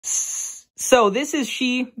So this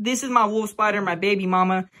is my wolf spider, my baby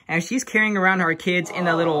mama, and she's carrying around her kids in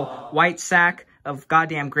a little white sack of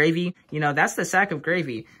goddamn gravy. You know, that's the sack of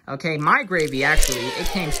gravy. Okay, my gravy, actually, it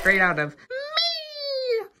came straight out of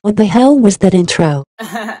me. What the hell was that intro?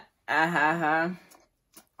 I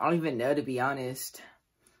don't even know, to be honest.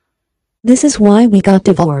 This is why we got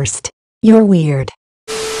divorced. You're weird.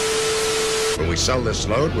 When we sell this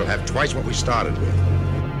load, we'll have twice what we started with.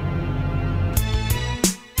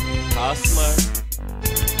 Hustler.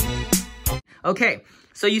 Okay,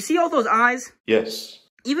 so you see all those eyes? Yes.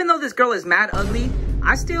 Even though this girl is mad ugly,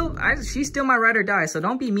 she's still my ride or die. So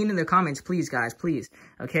don't be mean in the comments, please, guys, please.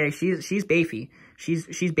 Okay, she's Bafy.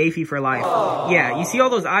 She's Bafy for life. Aww. Yeah, you see all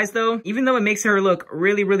those eyes though? Even though it makes her look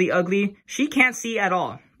really, really ugly, she can't see at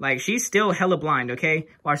all. Like, she's still hella blind, okay?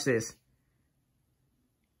 Watch this.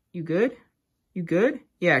 You good? You good?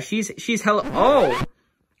 Yeah, she's hella... Oh!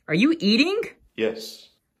 Are you eating? Yes.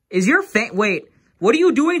 Is your wait, what are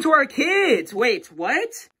you doing to our kids? Wait, what?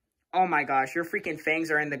 Oh my gosh, your freaking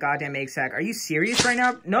fangs are in the goddamn egg sack. Are you serious right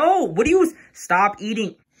now? No, what do you... Stop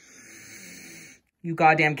eating. You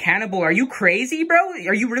goddamn cannibal. Are you crazy, bro?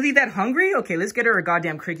 Are you really that hungry? Okay, let's get her a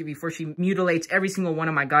goddamn cricket before she mutilates every single one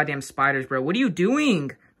of my goddamn spiders, bro. What are you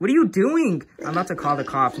doing? What are you doing? I'm about to call the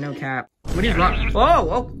cops, no cap. What is wrong?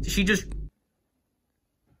 Oh, she just...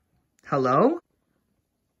 Hello?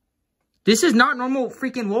 This is not normal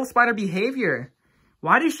freaking wolf spider behavior.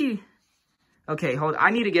 Why does she... Okay, hold.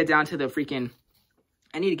 I need to get down to the freaking...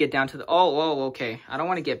 I need to get down to the... Oh, okay. I don't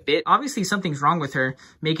want to get bit. Obviously, something's wrong with her,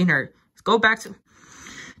 making her... Go back to...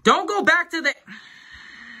 Don't go back to the...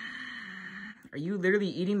 Are you literally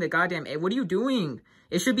eating the goddamn egg? What are you doing?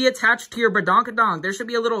 It should be attached to your badonkadonk. There should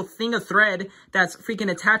be a little thing of thread that's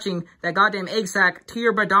freaking attaching that goddamn egg sack to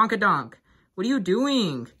your badonkadonk. What are you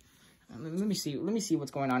doing? Let me see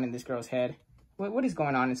what's going on in this girl's head. What is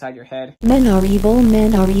going on inside your head? Men are evil,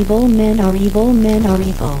 men are evil, men are evil, men are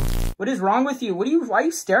evil. What is wrong with you? Why are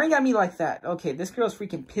you staring at me like that? Okay, this girl's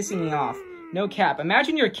freaking pissing me off. No cap.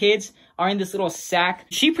 Imagine your kids are in this little sack.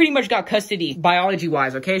 She pretty much got custody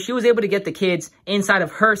biology-wise, okay? She was able to get the kids inside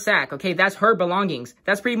of her sack, okay? That's her belongings.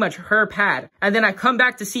 That's pretty much her pad. And then I come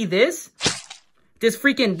back to see this? This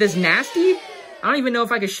nasty? I don't even know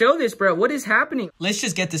if I can show this, bro. What is happening? Let's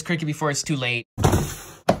just get this cricket before it's too late.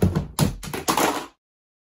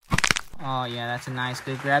 Oh, yeah, that's a nice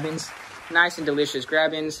big grabbins. Nice and delicious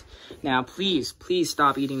grabbins. Now, please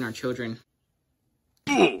stop eating our children.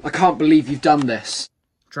 I can't believe you've done this.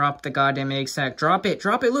 Drop the goddamn egg sack. Drop it.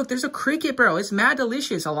 Look, there's a cricket, bro. It's mad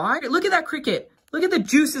delicious. Alive. Look at that cricket. Look at the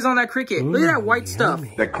juices on that cricket. Look at that white stuff.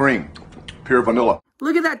 That cream. Pure vanilla.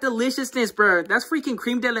 Look at that deliciousness, bro. That's freaking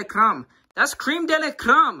creme de la creme. That's creme de la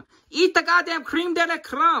creme. Eat the goddamn creme de la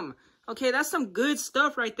creme. Okay, that's some good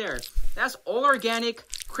stuff right there. That's all organic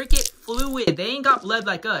cricket fluid. They ain't got blood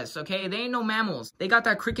like us, okay? They ain't no mammals. They got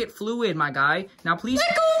that cricket fluid, my guy. Now, please...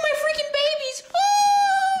 Let go of my freaking babies!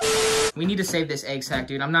 Oh! We need to save this egg sack,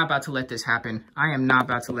 dude. I'm not about to let this happen. I am not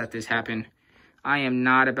about to let this happen. I am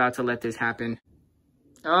not about to let this happen.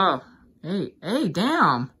 Oh. Hey,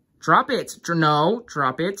 damn. Drop it. No,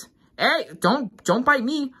 drop it. Hey, don't bite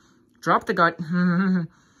me. Drop the god.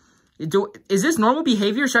 Is this normal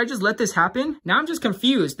behavior? Should I just let this happen? Now I'm just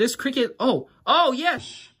confused. This cricket. Oh,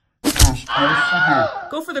 yes.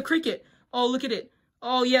 Go for the cricket. Oh, look at it.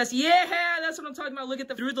 Oh, yes. Yeah, that's what I'm talking about. Look at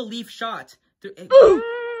the through the leaf shot.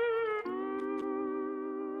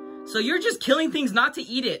 So you're just killing things not to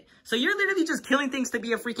eat it. So you're literally just killing things to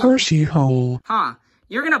be a freaking Hershey hole. Huh.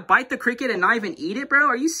 You're gonna bite the cricket and not even eat it, bro?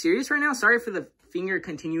 Are you serious right now? Sorry for the finger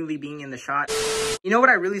continually being in the shot. You know what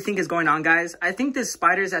I really think is going on, guys? I think this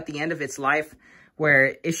spider's at the end of its life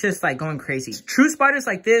where it's just like going crazy. True spiders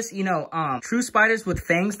like this, you know, true spiders with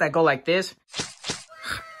fangs that go like this.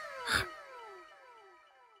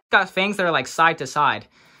 Got fangs that are like side to side.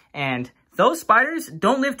 And those spiders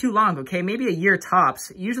don't live too long, okay? Maybe a year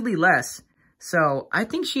tops, usually less. So I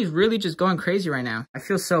think she's really just going crazy right now. I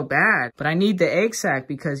feel so bad, but I need the egg sack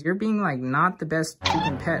because you're being like not the best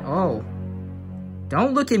freaking pet. Oh.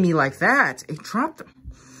 Don't look at me like that. Hey, drop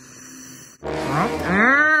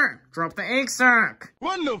the egg sack.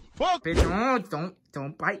 What the fuck? Bitch, oh,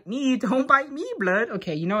 don't bite me. Don't bite me, blood.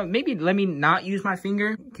 Okay, you know what? Maybe let me not use my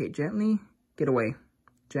finger. Okay, gently. Get away.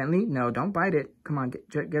 Gently. No, don't bite it. Come on,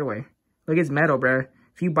 get away. Look, it's metal, bruh.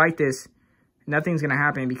 If you bite this, nothing's gonna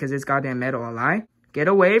happen because it's goddamn metal, a lie. Get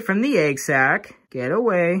away from the egg sack. Get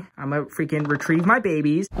away. I'm gonna freaking retrieve my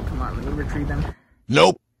babies. Come on, let me retrieve them.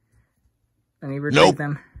 Nope. Let me retrieve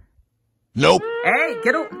them. Nope. Hey,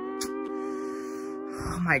 get away.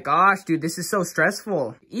 Oh my gosh, dude, this is so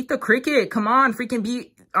stressful. Eat the cricket. Come on, freaking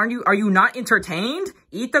be Are you not entertained?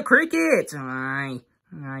 Eat the crickets. Ay.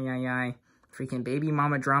 Freaking baby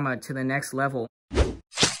mama drama to the next level.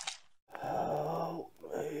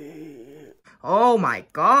 Oh my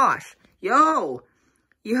gosh. Yo.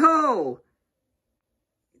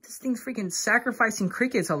 This thing's freaking sacrificing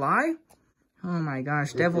crickets alive? Oh my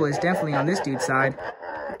gosh, devil is definitely on this dude's side.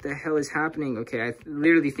 What the hell is happening? Okay, I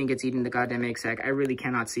literally think it's eating the goddamn egg sac. I really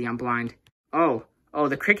cannot see, I'm blind. Oh,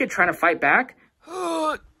 the cricket trying to fight back?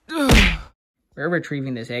 We're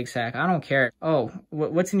retrieving this egg sac, I don't care. Oh,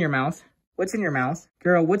 what's in your mouth? What's in your mouth?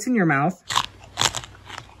 Girl, what's in your mouth?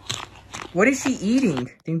 What is she eating?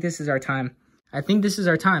 I think this is our time.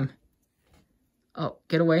 Oh,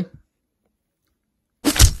 get away.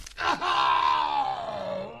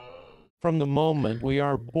 From the moment we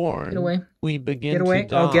are born, Get away. we begin Get away. to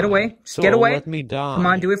die. Oh, get away. So Get away. let me die. Come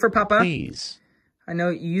on, do it for Papa. Please. I know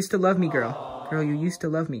you used to love me, girl. Girl, you used to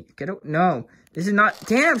love me. No, this is not.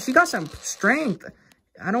 Damn, she got some strength.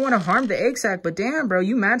 I don't want to harm the egg sac, but damn, bro,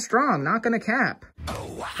 you mad strong. Not gonna cap.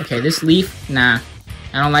 Okay, this leaf, nah,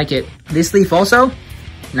 I don't like it. This leaf also,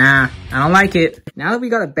 nah, I don't like it. Now that we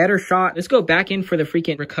got a better shot, let's go back in for the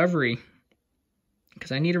freaking recovery,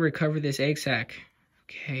 because I need to recover this egg sac.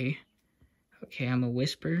 Okay, I'm a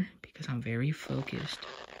whisper because I'm very focused.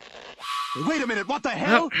 Wait a minute, what the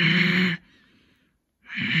hell?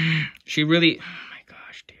 She really, oh my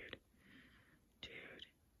gosh, dude.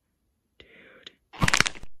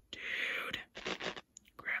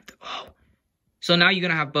 Grab the, oh. So now you're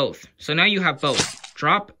gonna have both.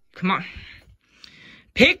 Drop, come on.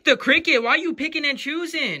 Pick the cricket, why are you picking and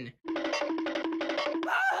choosing?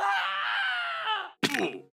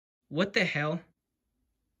 What the hell?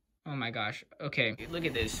 Oh my gosh, okay, look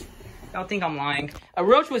at this. Y'all think I'm lying. A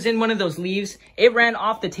roach was in one of those leaves. It ran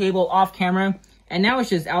off the table, off camera. And now it's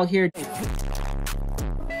just out here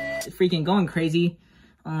freaking going crazy.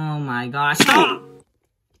 Oh my gosh. Stop! You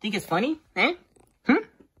think it's funny? Eh?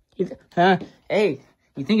 Hey,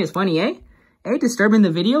 you think it's funny, eh? Hey, disturbing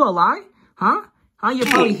the video a lie? Huh? You're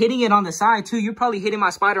probably hitting it on the side too. You're probably hitting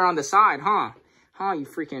my spider on the side, huh? You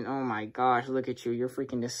freaking, oh my gosh, look at you. You're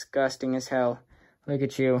freaking disgusting as hell. Look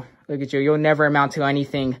at you. You'll never amount to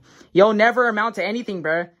anything.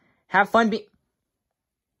 Bruh. Have fun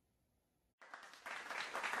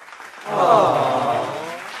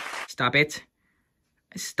Stop it.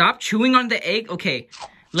 Stop chewing on the egg. Okay,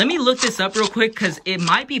 let me look this up real quick because it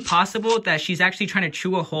might be possible that she's actually trying to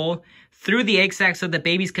chew a hole through the egg sac so the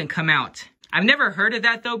babies can come out. I've never heard of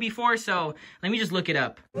that though before, so let me just look it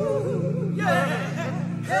up.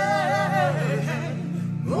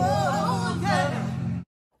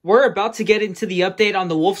 We're about to get into the update on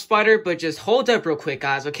the wolf spider, but just hold up real quick,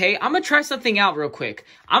 guys, okay? I'm gonna try something out real quick.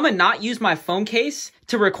 I'm gonna not use my phone case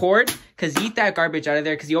to record, because eat that garbage out of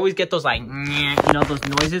there, because you always get those, like, you know, those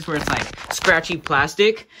noises where it's, like, scratchy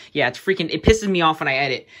plastic. Yeah, it pisses me off when I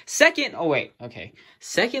edit. Secondly,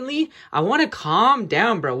 I want to calm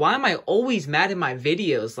down, bro. Why am I always mad in my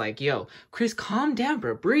videos? Like, yo, Chris, calm down,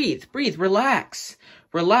 bro. Breathe, relax.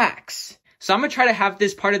 So I'm gonna try to have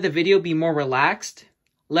this part of the video be more relaxed.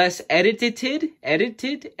 Less edited.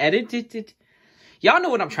 Y'all know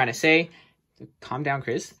what I'm trying to say. Calm down,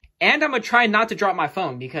 Chris. And I'm gonna try not to drop my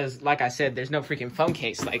phone because, like I said, there's no freaking phone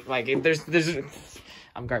case.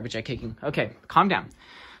 I'm garbage at kicking. Okay, calm down.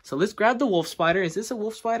 So let's grab the wolf spider. Is this a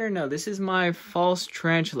wolf spider? No, this is my false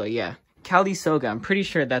tarantula. Yeah, Calisoga. I'm pretty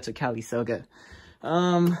sure that's a Calisoga.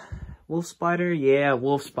 Wolf spider. Yeah,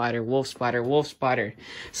 wolf spider.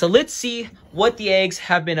 So let's see what the eggs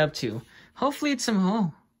have been up to. Hopefully it's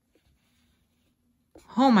some,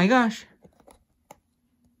 Oh my gosh.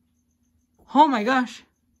 Oh my gosh.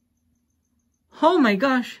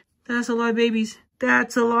 That's a lot of babies. Oh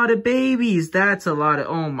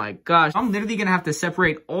my gosh. I'm literally gonna have to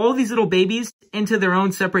separate all these little babies into their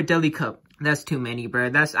own separate deli cup. That's too many,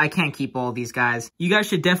 bro. I can't keep all these guys. You guys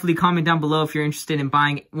should definitely comment down below if you're interested in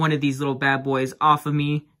buying one of these little bad boys off of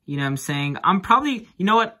me. You know what I'm saying? You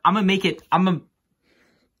know what?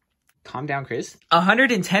 Calm down, Chris.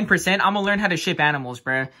 110%. I'm gonna learn how to ship animals,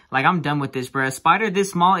 bruh. Like, I'm done with this, bruh. A spider this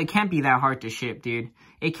small, it can't be that hard to ship, dude.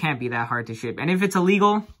 It can't be that hard to ship. And if it's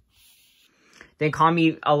illegal, then call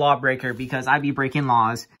me a lawbreaker because I be breaking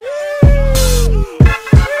laws.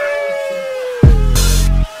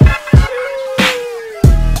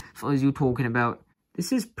 What was you talking about?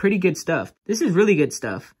 This is pretty good stuff. This is really good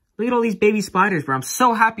stuff. Look at all these baby spiders, bro. I'm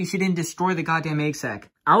so happy she didn't destroy the goddamn egg sac.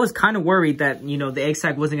 I was kind of worried that, you know, the egg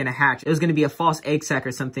sac wasn't going to hatch. It was going to be a false egg sac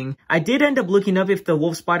or something. I did end up looking up if the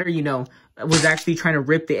wolf spider, you know, was actually trying to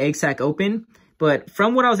rip the egg sac open. But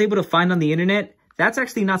from what I was able to find on the internet, that's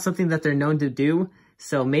actually not something that they're known to do.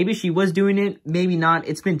 So maybe she was doing it, maybe not.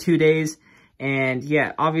 It's been 2 days. And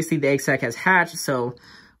yeah, obviously the egg sac has hatched. So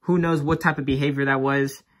who knows what type of behavior that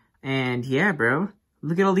was. And yeah, bro,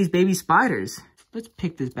 look at all these baby spiders. Let's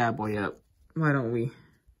pick this bad boy up. Why don't we?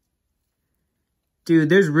 Dude,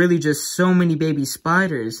 there's really just so many baby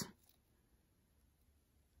spiders.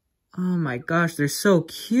 Oh my gosh, they're so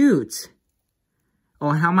cute.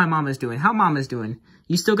 Oh, how my mama's doing. How mama's doing.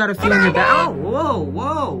 You still got a few in your back. Oh, whoa,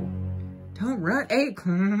 whoa. Don't run. Hey,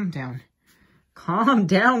 calm down. Calm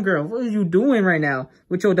down, girl. What are you doing right now?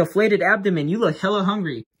 With your deflated abdomen, you look hella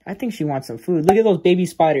hungry. I think she wants some food. Look at those baby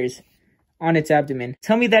spiders on its abdomen.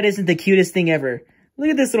 Tell me that isn't the cutest thing ever. Look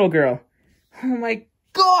at this little girl. Oh my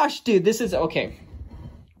gosh, dude. This is okay.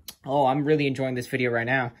 Oh, I'm really enjoying this video right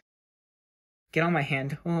now. Get on my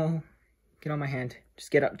hand. Oh, get on my hand. Just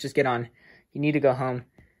get up. Just get on. You need to go home.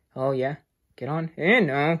 Oh, yeah. Get on. And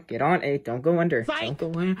no, get on. Hey, don't go under. Fight.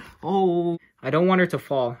 Don't go in. Oh, I don't want her to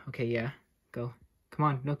fall. Okay, yeah. Go. Come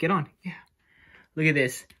on. No, get on. Yeah. Look at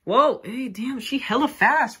this. Whoa. Hey, damn. She hella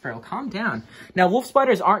fast, bro. Calm down. Now, wolf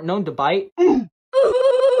spiders aren't known to bite.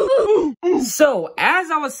 So,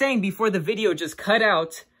 as I was saying before the video just cut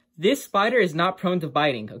out, this spider is not prone to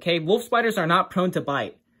biting, okay? Wolf spiders are not prone to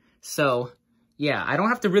bite. So, yeah, I don't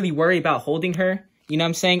have to really worry about holding her. You know what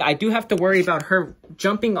I'm saying? I do have to worry about her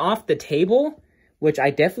jumping off the table, which I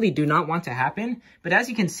definitely do not want to happen. But as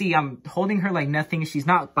you can see, I'm holding her like nothing. She's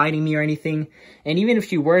not biting me or anything. And even if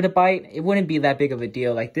she were to bite, it wouldn't be that big of a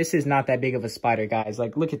deal. Like, this is not that big of a spider, guys.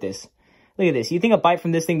 Like, look at this. Look at this. You think a bite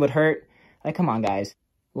from this thing would hurt? Like, come on, guys.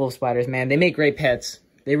 Wolf spiders, man, they make great pets.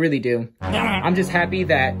 They really do. I'm just happy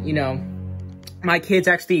that, you know, my kids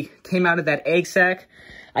actually came out of that egg sac.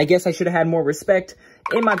 I guess I should have had more respect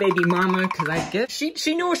in my baby mama, because I guess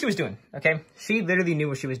she knew what she was doing, okay? She literally knew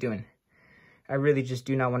what she was doing. I really just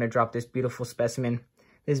do not want to drop this beautiful specimen.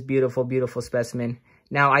 This beautiful, beautiful specimen.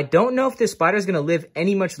 Now, I don't know if this spider is going to live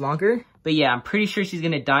any much longer, but yeah, I'm pretty sure she's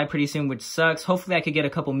going to die pretty soon, which sucks. Hopefully, I could get a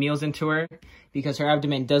couple meals into her, because her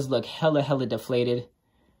abdomen does look hella, hella deflated.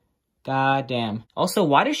 God damn. Also,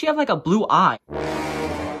 why does she have like a blue eye?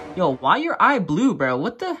 Yo, why your eye blue, bro?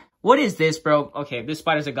 What is this, bro? Okay, this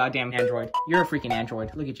spider's a goddamn android. You're a freaking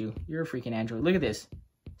android. Look at you. You're a freaking android. Look at this.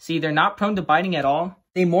 See, they're not prone to biting at all.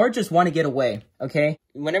 They more just want to get away, okay?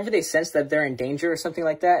 Whenever they sense that they're in danger or something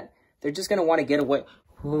like that, they're just going to want to get away.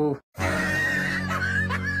 Ooh.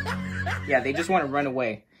 Yeah, they just want to run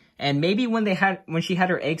away. And maybe when she had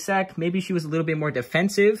her egg sac, maybe she was a little bit more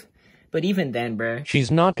defensive. But even then, bruh.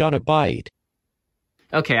 She's not gonna bite.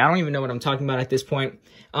 Okay, I don't even know what I'm talking about at this point.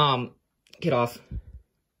 Get off.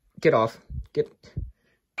 Get off.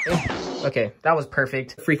 Okay, that was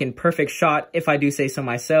perfect. Freaking perfect shot, if I do say so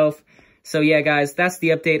myself. So yeah, guys, that's the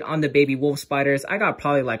update on the baby wolf spiders. I got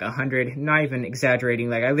probably like 100, not even exaggerating.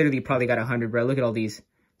 Like, I literally probably got 100, bro. Look at all these.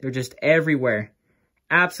 They're just everywhere.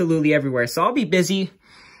 Absolutely everywhere. So I'll be busy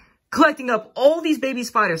collecting up all these baby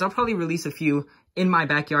spiders. I'll probably release a few in my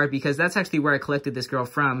backyard, because that's actually where I collected this girl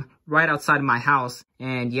from, right outside of my house.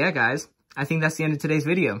 And yeah, guys, I think that's the end of today's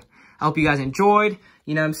video. I hope you guys enjoyed.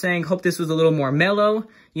 You know what I'm saying? Hope this was a little more mellow.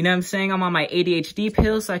 You know what I'm saying? I'm on my ADHD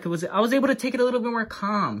pills, so I was able to take it a little bit more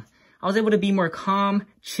calm. I was able to be more calm,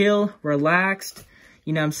 chill, relaxed.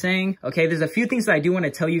 You know what I'm saying? Okay, there's a few things that I do want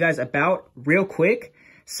to tell you guys about real quick.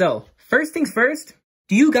 So, first things first,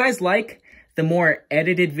 do you guys like the more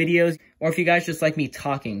edited videos? Or if you guys just like me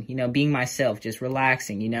talking, you know, being myself, just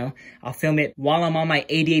relaxing, you know, I'll film it while I'm on my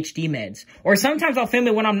ADHD meds. Or sometimes I'll film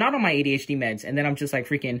it when I'm not on my ADHD meds. And then I'm just like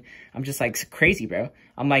I'm just like crazy, bro.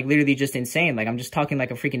 I'm like literally just insane. Like, I'm just talking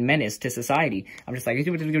like a freaking menace to society. I'm just like, and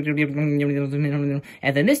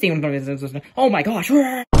then this thing, oh my gosh.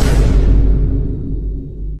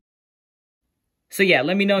 So yeah,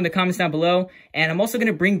 let me know in the comments down below. And I'm also going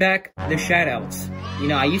to bring back the shout outs. You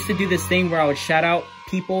know, I used to do this thing where I would shout out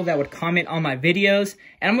people that would comment on my videos,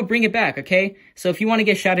 and I'm gonna bring it back, okay? So if you want to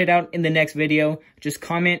get shouted out in the next video, just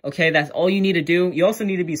comment, okay? That's all you need to do. You also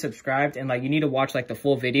need to be subscribed, and like, you need to watch like the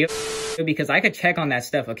full video, because I could check on that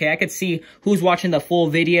stuff, okay? I could see who's watching the full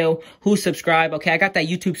video, who's subscribed, okay? I got that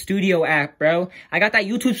YouTube Studio app, bro. I got that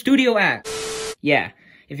YouTube Studio app. Yeah.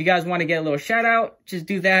 If you guys want to get a little shout out, just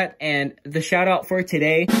do that. And the shout out for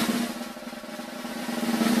today,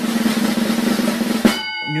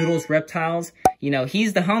 Noodles Reptiles, you know,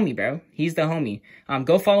 he's the homie, bro. He's the homie.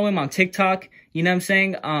 Go follow him on TikTok. You know what I'm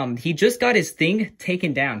saying? He just got his thing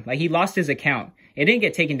taken down. Like, he lost his account. It didn't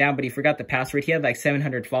get taken down, but he forgot the password. He had like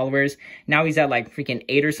 700 followers. Now he's at like freaking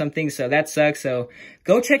 8 or something. So that sucks. So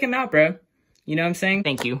go check him out, bro. You know what I'm saying?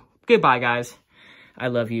 Thank you. Goodbye, guys. I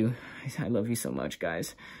love you. I love you so much,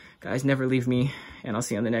 guys. Guys, never leave me. And I'll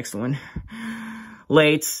see you on the next one.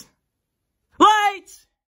 Lates.